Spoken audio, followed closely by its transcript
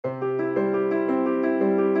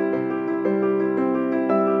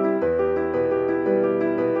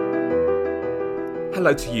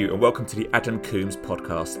Hello to you and welcome to the Adam Coombs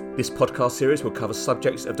podcast. This podcast series will cover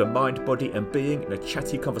subjects of the mind, body and being in a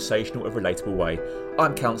chatty, conversational and relatable way.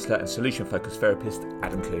 I'm counsellor and solution-focused therapist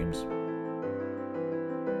Adam Coombs.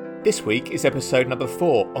 This week is episode number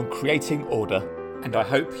 4 on creating order, and I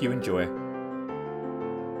hope you enjoy.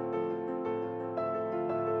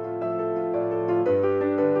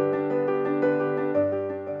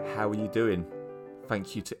 How are you doing?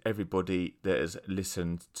 Thank you to everybody that has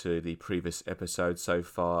listened to the previous episode so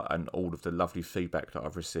far and all of the lovely feedback that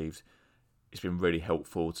I've received. It's been really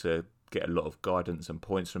helpful to get a lot of guidance and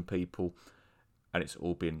points from people, and it's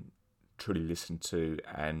all been truly listened to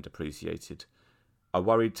and appreciated. I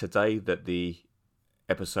worried today that the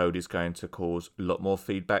episode is going to cause a lot more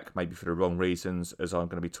feedback, maybe for the wrong reasons, as I'm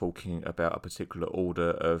going to be talking about a particular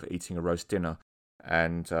order of eating a roast dinner,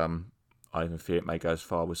 and I even fear it may go as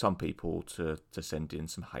far with some people to send in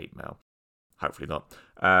some hate mail. Hopefully not.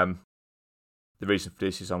 The reason for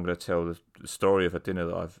this is I'm going to tell the story of a dinner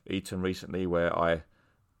that I've eaten recently where I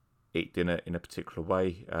eat dinner in a particular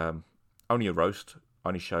way. Only a roast. I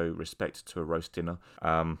only show respect to a roast dinner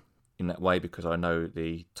in that way because I know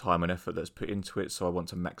the time and effort that's put into it, so I want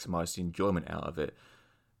to maximise the enjoyment out of it.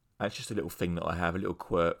 And it's just a little thing that I have, a little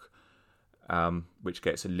quirk, which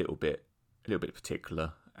gets a little bit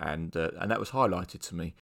particular. And that was highlighted to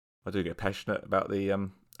me. I do get passionate about the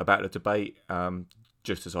debate,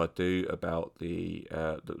 just as I do about the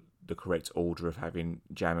correct order of having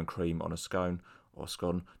jam and cream on a scone or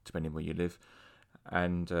scone, depending where you live.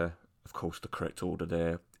 And of course, the correct order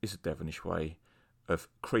there is a Devonish way of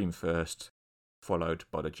cream first, followed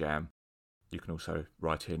by the jam. You can also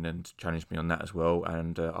write in and challenge me on that as well,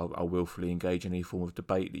 and I'll willfully engage in any form of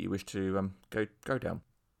debate that you wish to go down.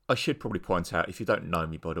 I should probably point out, if you don't know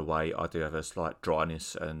me, by the way, I do have a slight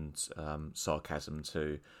dryness and sarcasm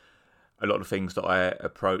to a lot of things that I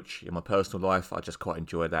approach in my personal life. I just quite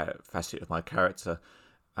enjoy that facet of my character.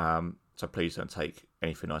 So please don't take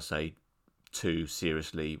anything I say too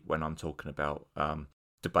seriously when I'm talking about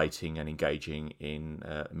debating and engaging in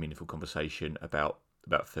a meaningful conversation about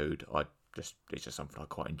food. It's just something I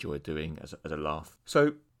quite enjoy doing as a laugh.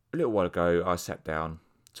 So a little while ago, I sat down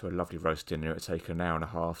to a lovely roast dinner. It had taken an hour and a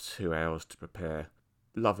half, 2 hours to prepare.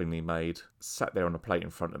 Lovingly made. Sat there on a plate in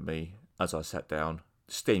front of me as I sat down.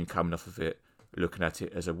 Steam coming off of it, looking at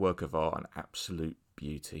it as a work of art and absolute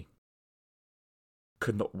beauty.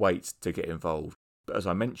 Could not wait to get involved. But as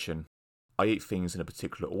I mentioned, I eat things in a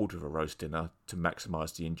particular order of a roast dinner to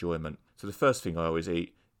maximise the enjoyment. So the first thing I always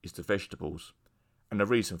eat is the vegetables. And the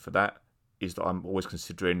reason for that is that I'm always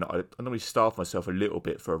considering that I normally starve myself a little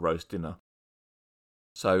bit for a roast dinner.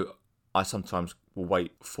 So I sometimes will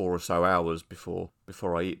wait 4 or so hours before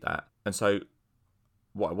I eat that. And so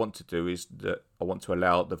what I want to do is that I want to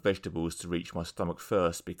allow the vegetables to reach my stomach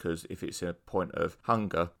first, because if it's in a point of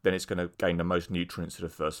hunger, then it's going to gain the most nutrients to the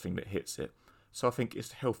first thing that hits it. So I think it's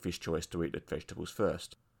the healthiest choice to eat the vegetables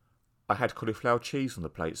first. I had cauliflower cheese on the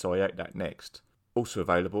plate, so I ate that next. Also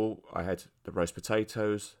available, I had the roast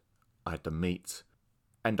potatoes, I had the meat,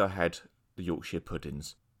 and I had the Yorkshire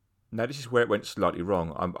puddings. Now, this is where it went slightly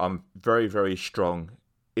wrong. I'm very, very strong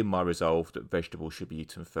in my resolve that vegetables should be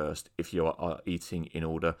eaten first if you are eating in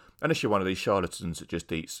order. Unless you're one of these charlatans that just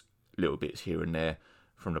eats little bits here and there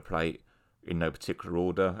from the plate in no particular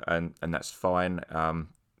order, and that's fine.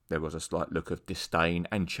 There was a slight look of disdain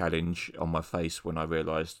and challenge on my face when I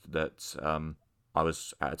realised that I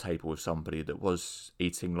was at a table with somebody that was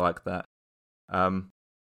eating like that. But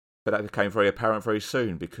that became very apparent very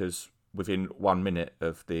soon, because within 1 minute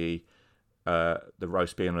of the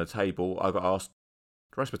roast being on the table, I got asked,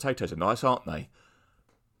 "The roast potatoes are nice, aren't they?"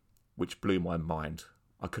 Which blew my mind.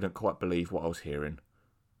 I couldn't quite believe what I was hearing.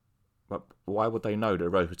 But why would they know that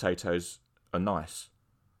roast potatoes are nice?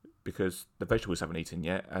 Because the vegetables haven't eaten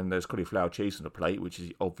yet, and there's cauliflower cheese on the plate, which is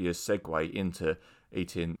the obvious segue into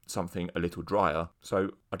eating something a little drier.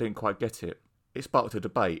 So I didn't quite get it. It sparked a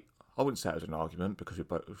debate. I wouldn't say it was an argument, because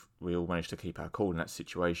we all managed to keep our cool in that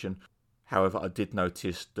situation. However, I did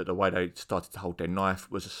notice that the way they started to hold their knife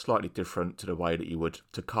was slightly different to the way that you would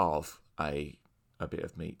to carve a bit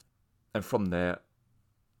of meat. And from there,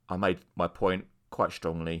 I made my point quite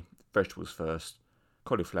strongly. Vegetables first,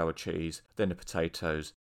 cauliflower cheese, then the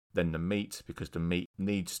potatoes, then the meat, because the meat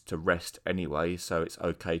needs to rest anyway, so it's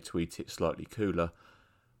okay to eat it slightly cooler.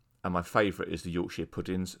 And my favourite is the Yorkshire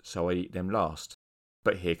puddings, so I eat them last.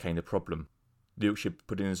 But here came the problem. The Yorkshire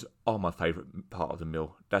puddings are my favourite part of the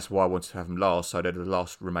meal. That's why I wanted to have them last, so they're the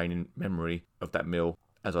last remaining memory of that meal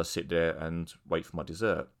as I sit there and wait for my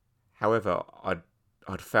dessert. However,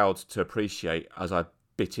 I'd failed to appreciate, as I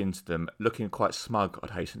bit into them, looking quite smug,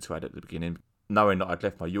 I'd hasten to add at the beginning, knowing that I'd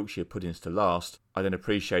left my Yorkshire puddings to last, I then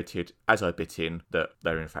appreciated, as I bit in, that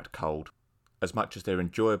they're in fact cold. As much as they're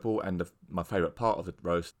enjoyable and my favourite part of the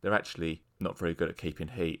roast, they're actually not very good at keeping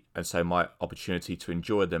heat, and so my opportunity to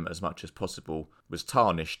enjoy them as much as possible was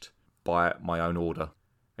tarnished by my own order.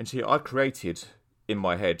 And see, I created in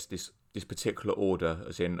my head this particular order,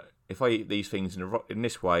 as in, if I eat these things in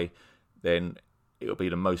this way, then it'll be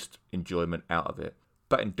the most enjoyment out of it.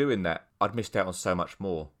 But in doing that, I'd missed out on so much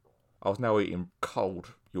more. I was now eating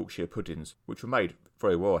cold Yorkshire puddings, which were made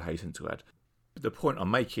very well, I hasten to add. But the point I'm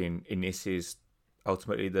making in this is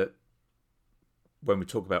ultimately that when we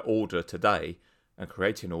talk about order today and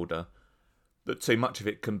creating order, that too much of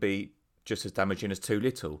it can be just as damaging as too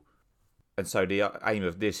little. And so the aim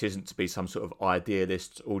of this isn't to be some sort of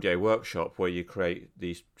idealist audio workshop where you create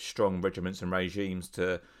these strong regiments and regimes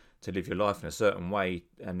to live your life in a certain way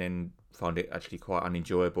and then find it actually quite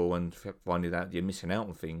unenjoyable and finding out you're missing out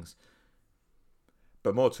on things.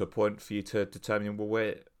 But more to a point for you to determine,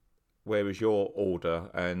 well, where is your order,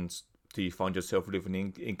 and do you find yourself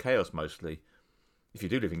living in chaos mostly? If you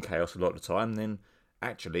do live in chaos a lot of the time, then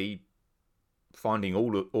actually finding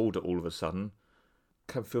order all of a sudden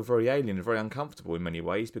can feel very alien and very uncomfortable in many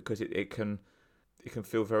ways, because it can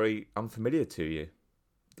feel very unfamiliar to you.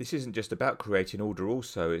 This isn't just about creating order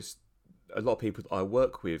also. It's a lot of people that I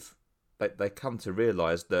work with, they come to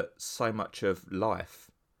realise that so much of life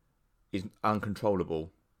is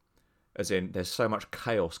uncontrollable. As in, there's so much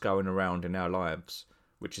chaos going around in our lives,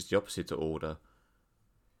 which is the opposite of order,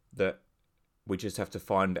 that we just have to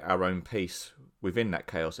find our own peace within that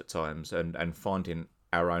chaos at times, and finding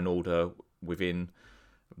our own order within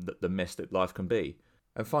the mess that life can be.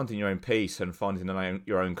 And finding your own peace and finding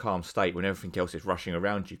your own calm state when everything else is rushing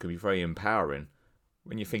around you can be very empowering.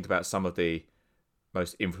 When you think about some of the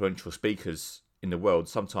most influential speakers in the world,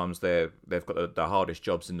 sometimes they've got the hardest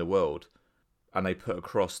jobs in the world, and they put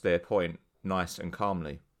across their point nice and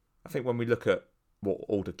calmly. I think when we look at what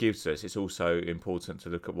order gives us, it's also important to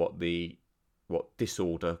look at what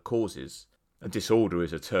disorder causes. And disorder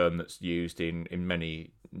is a term that's used in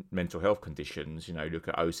many mental health conditions. You know, look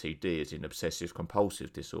at OCD as in obsessive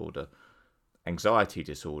compulsive disorder, anxiety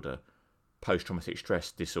disorder, post-traumatic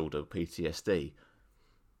stress disorder, PTSD.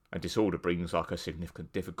 And disorder brings like a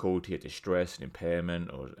significant difficulty, a distress, an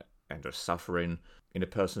impairment, and a suffering in a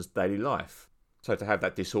person's daily life. So to have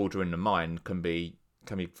that disorder in the mind can be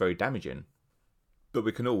very damaging. But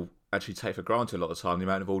we can all actually take for granted a lot of the time the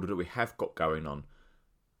amount of order that we have got going on.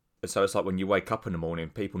 And so it's like when you wake up in the morning,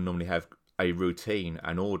 people normally have a routine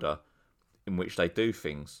and order in which they do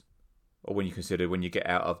things. Or when you consider when you get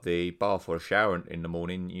out of the bath or a shower in the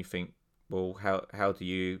morning, you think, well, how do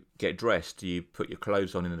you get dressed? Do you put your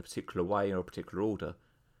clothes on in a particular way or a particular order?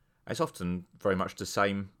 And it's often very much the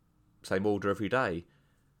same order every day.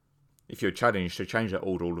 If you're challenged to change that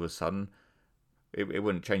order all of a sudden, it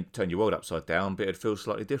wouldn't turn your world upside down, but it'd feel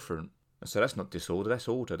slightly different. And so that's not disorder, that's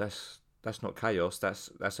order. That's not chaos,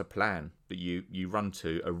 that's a plan that you run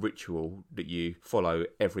to, a ritual that you follow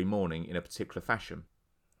every morning in a particular fashion.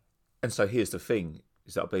 And so here's the thing,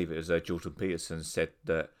 is that I believe it was Jordan Peterson said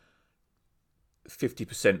that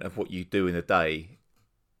 50% of what you do in a day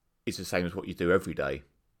is the same as what you do every day.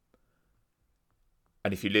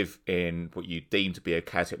 And if you live in what you deem to be a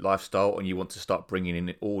chaotic lifestyle and you want to start bringing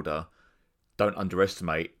in order, don't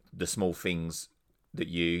underestimate the small things that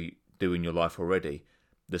you do in your life already.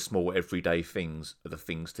 The small everyday things are the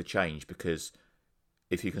things to change, because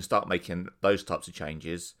if you can start making those types of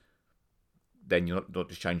changes, then you're not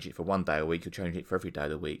just changing it for one day a week, you're changing it for every day of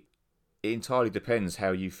the week. It entirely depends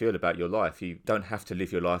how you feel about your life. You don't have to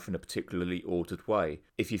live your life in a particularly ordered way.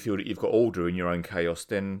 If you feel that you've got order in your own chaos,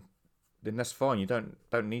 then that's fine. You don't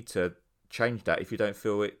need to change that if you don't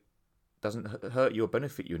feel it doesn't hurt you or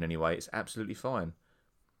benefit you in any way. It's absolutely fine.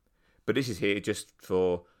 But this is here just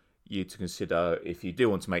for you to consider. If you do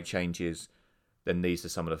want to make changes, then these are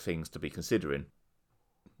some of the things to be considering.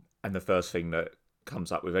 And the first thing that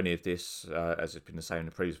comes up with any of this, as it's been the same in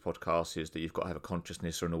the previous podcast, is that you've got to have a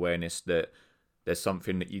consciousness or an awareness that there's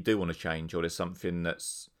something that you do want to change, or there's something that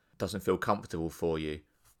doesn't feel comfortable for you.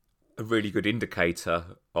 A really good indicator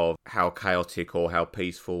of how chaotic or how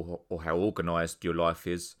peaceful or how organised your life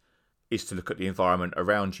is to look at the environment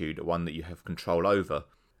around you, the one that you have control over.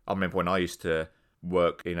 I remember when I used to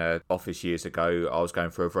work in an office years ago, I was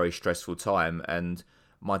going through a very stressful time, and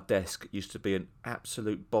my desk used to be an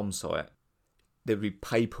absolute bomb site. There'd be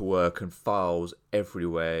paperwork and files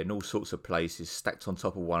everywhere in all sorts of places, stacked on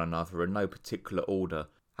top of one another in no particular order.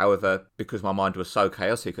 However, because my mind was so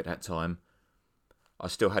chaotic at that time, I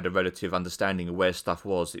still had a relative understanding of where stuff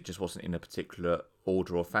was. It just wasn't in a particular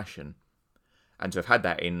order or fashion. And to have had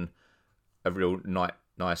that in a real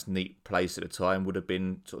nice, neat place at the time would have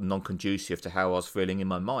been sort of non-conducive to how I was feeling in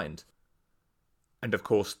my mind. And of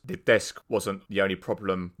course, the desk wasn't the only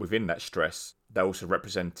problem within that stress. That also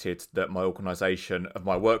represented that my organisation of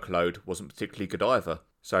my workload wasn't particularly good either.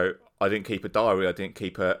 So I didn't keep a diary, I didn't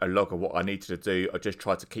keep a log of what I needed to do. I just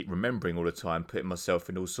tried to keep remembering all the time, putting myself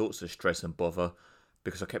in all sorts of stress and bother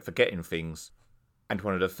because I kept forgetting things. And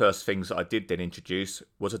one of the first things that I did then introduce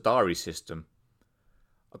was a diary system.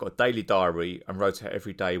 I got a daily diary and wrote out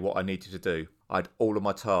every day what I needed to do. I had all of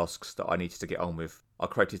my tasks that I needed to get on with. I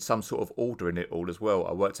created some sort of order in it all as well.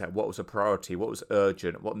 I worked out what was a priority, what was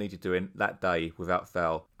urgent, what needed doing that day without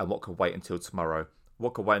fail, and what could wait until tomorrow.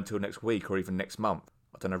 What could wait until next week or even next month.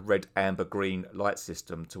 I've done a red, amber, green light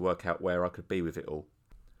system to work out where I could be with it all.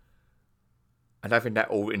 And having that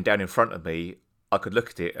all written down in front of me, I could look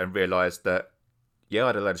at it and realise that, yeah, I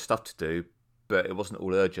had a load of stuff to do, but it wasn't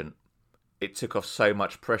all urgent. It took off so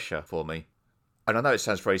much pressure for me. And I know it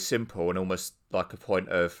sounds very simple and almost like a point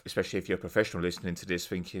of, especially if you're a professional listening to this,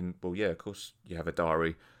 thinking, well, yeah, of course you have a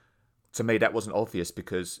diary. To me, that wasn't obvious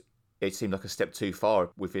because it seemed like a step too far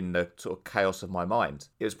within the sort of chaos of my mind.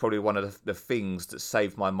 It was probably one of the things that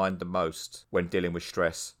saved my mind the most when dealing with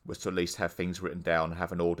stress, was to at least have things written down,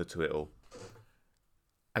 have an order to it all.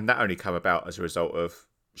 And that only came about as a result of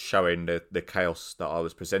showing the chaos that I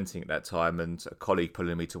was presenting at that time, and a colleague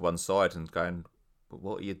pulling me to one side and going,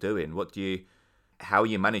 what are you doing? How are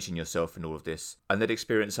you managing yourself in all of this? And they'd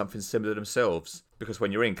experienced something similar themselves. Because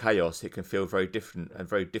when you're in chaos, it can feel very different and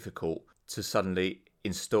very difficult to suddenly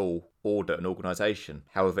install order and organisation.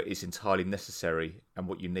 However, it's entirely necessary and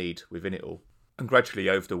what you need within it all. And gradually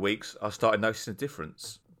over the weeks, I started noticing a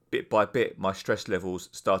difference. Bit by bit, my stress levels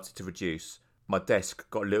started to reduce. My desk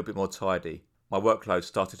got a little bit more tidy. My workload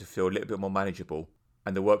started to feel a little bit more manageable.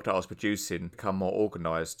 And the work that I was producing became more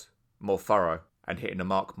organised, more thorough, and hitting the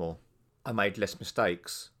mark more. I made less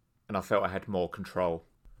mistakes, and I felt I had more control.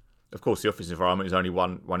 Of course, the office environment is only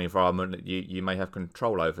one environment that you may have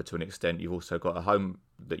control over to an extent. You've also got a home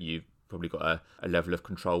that you've probably got a level of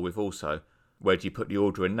control with also. Where do you put the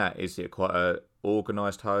order in that? Is it quite a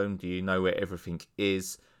organised home? Do you know where everything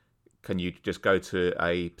is? Can you just go to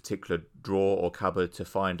a particular drawer or cupboard to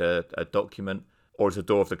find a document? Or is the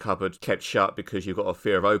door of the cupboard kept shut because you've got a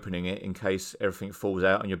fear of opening it in case everything falls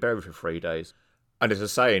out and you're buried for 3 days? And there's a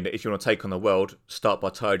saying that if you want to take on the world, start by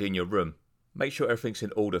tidying your room. Make sure everything's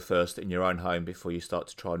in order first in your own home before you start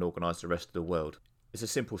to try and organise the rest of the world. It's a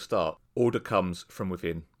simple start. Order comes from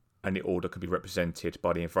within, and the order can be represented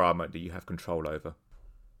by the environment that you have control over.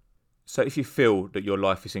 So if you feel that your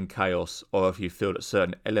life is in chaos, or if you feel that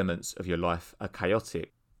certain elements of your life are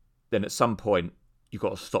chaotic, then at some point you've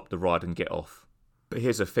got to stop the ride and get off. But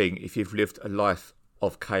here's the thing, if you've lived a life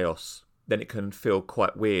of chaos, then it can feel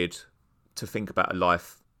quite weird to think about a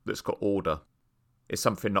life that's got order. It's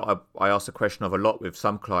something that I ask the question of a lot with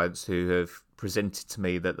some clients who have presented to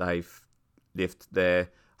me that they've lived their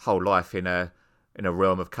whole life in a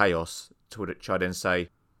realm of chaos, to which I then say,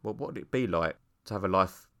 well, what would it be like to have a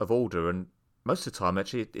life of order? And most of the time,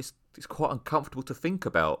 actually, it's quite uncomfortable to think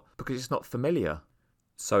about because it's not familiar.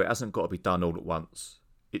 So it hasn't got to be done all at once.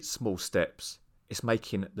 It's small steps. It's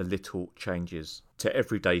making the little changes to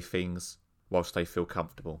everyday things whilst they feel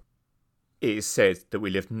comfortable. It is said that we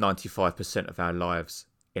live 95% of our lives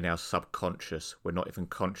in our subconscious. We're not even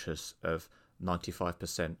conscious of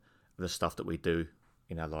 95% of the stuff that we do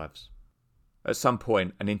in our lives. At some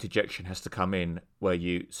point, an interjection has to come in where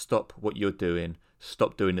you stop what you're doing,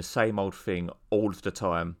 stop doing the same old thing all of the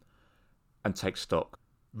time, and take stock.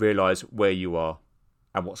 Realise where you are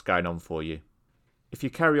and what's going on for you. If you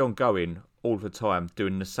carry on going all the time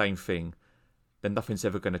doing the same thing, then nothing's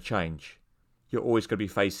ever going to change. You're always going to be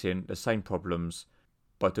facing the same problems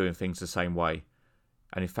by doing things the same way.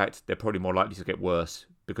 And in fact, they're probably more likely to get worse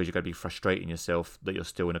because you're going to be frustrating yourself that you're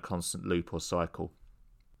still in a constant loop or cycle.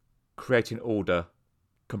 Creating order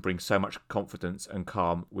can bring so much confidence and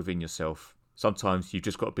calm within yourself. Sometimes you've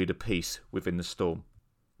just got to be the peace within the storm.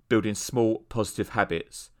 Building small positive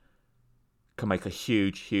habits can make a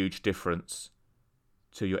huge, huge difference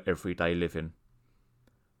to your everyday living.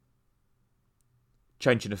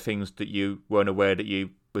 Changing the things that you weren't aware that you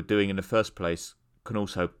were doing in the first place can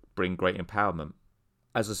also bring great empowerment.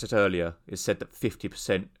 As I said earlier, it's said that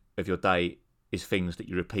 50% of your day is things that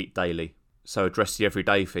you repeat daily. So address the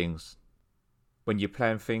everyday things. When you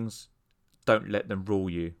plan things, don't let them rule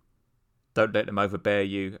you. Don't let them overbear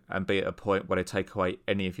you and be at a point where they take away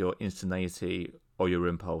any of your instantaneity or your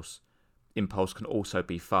impulse. Impulse can also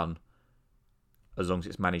be fun, as long as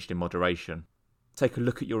it's managed in moderation. Take a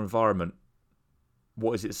look at your environment.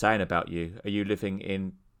 What is it saying about you? Are you living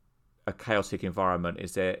in a chaotic environment?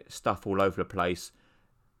 Is there stuff all over the place?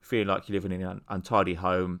 Feeling like you're living in an untidy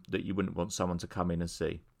home that you wouldn't want someone to come in and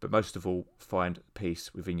see? But most of all, find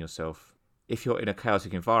peace within yourself. If you're in a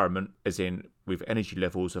chaotic environment, as in with energy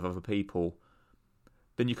levels of other people,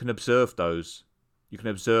 then you can observe those. You can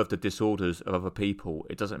observe the disorders of other people.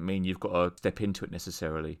 It doesn't mean you've got to step into it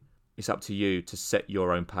necessarily. It's up to you to set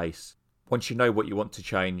your own pace. Once you know what you want to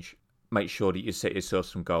change, make sure that you set yourself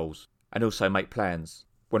some goals. And also make plans.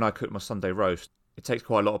 When I cook my Sunday roast, it takes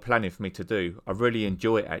quite a lot of planning for me to do. I really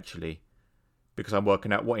enjoy it actually, because I'm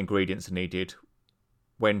working out what ingredients are needed,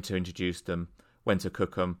 when to introduce them, when to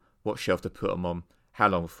cook them, what shelf to put them on, how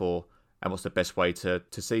long for, and what's the best way to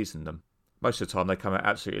season them. Most of the time they come out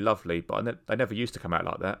absolutely lovely, but they never used to come out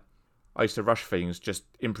like that. I used to rush things, just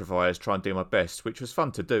improvise, try and do my best, which was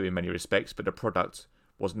fun to do in many respects, but the product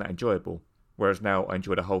wasn't that enjoyable. Whereas now I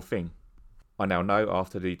enjoy the whole thing. I now know,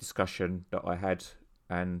 after the discussion that I had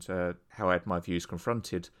and how I had my views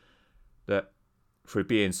confronted, that through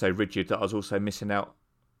being so rigid that I was also missing out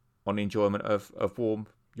on the enjoyment of warm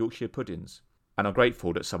Yorkshire puddings. And I'm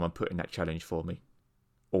grateful that someone put in that challenge for me.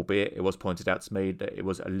 Albeit it was pointed out to me that it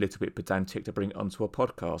was a little bit pedantic to bring it onto a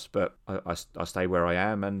podcast, but I stay where I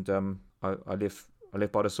am, and I live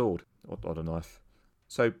by the sword or the knife.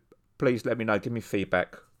 So please let me know, give me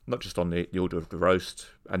feedback, not just on the order of the roast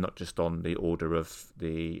and not just on the order of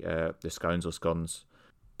the scones or scones,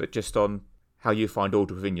 but just on how you find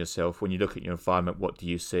order within yourself. When you look at your environment, what do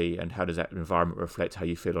you see, and how does that environment reflect how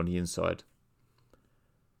you feel on the inside?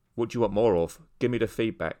 What do you want more of? Give me the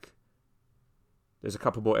feedback. There's a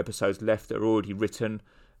couple more episodes left that are already written.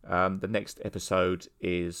 The next episode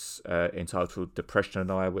is entitled Depression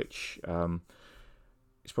and I, which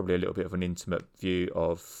is probably a little bit of an intimate view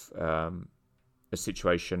of a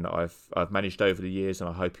situation that I've managed over the years, and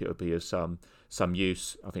I hope it will be of some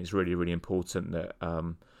use. I think it's really, really important that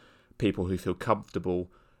people who feel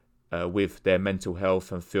comfortable with their mental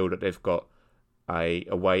health and feel that they've got a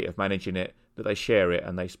way of managing it, that they share it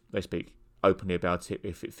and they speak openly about it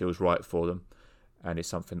if it feels right for them. And it's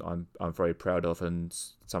something I'm very proud of, and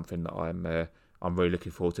something that I'm really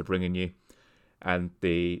looking forward to bringing you. And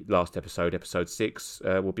the last episode 6,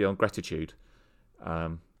 will be on gratitude,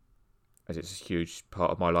 as it's a huge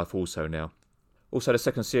part of my life also now. Also, the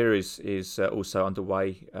second series is also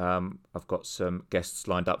underway. I've got some guests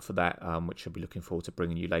lined up for that, which I'll be looking forward to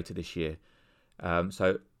bringing you later this year.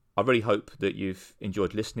 So I really hope that you've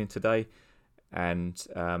enjoyed listening today, and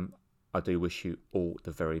I do wish you all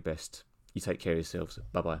the very best. You take care of yourselves.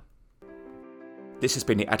 Bye-bye. This has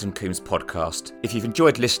been the Adam Coombs podcast. If you've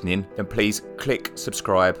enjoyed listening, then please click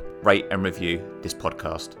subscribe, rate and review this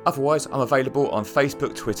podcast. Otherwise, I'm available on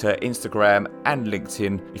Facebook, Twitter, Instagram and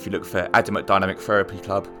LinkedIn if you look for Adam at Dynamic Therapy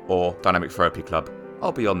Club or Dynamic Therapy Club.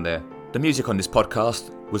 I'll be on there. The music on this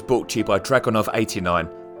podcast was brought to you by Dragonov89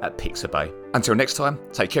 at Pixabay. Until next time,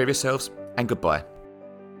 take care of yourselves and goodbye.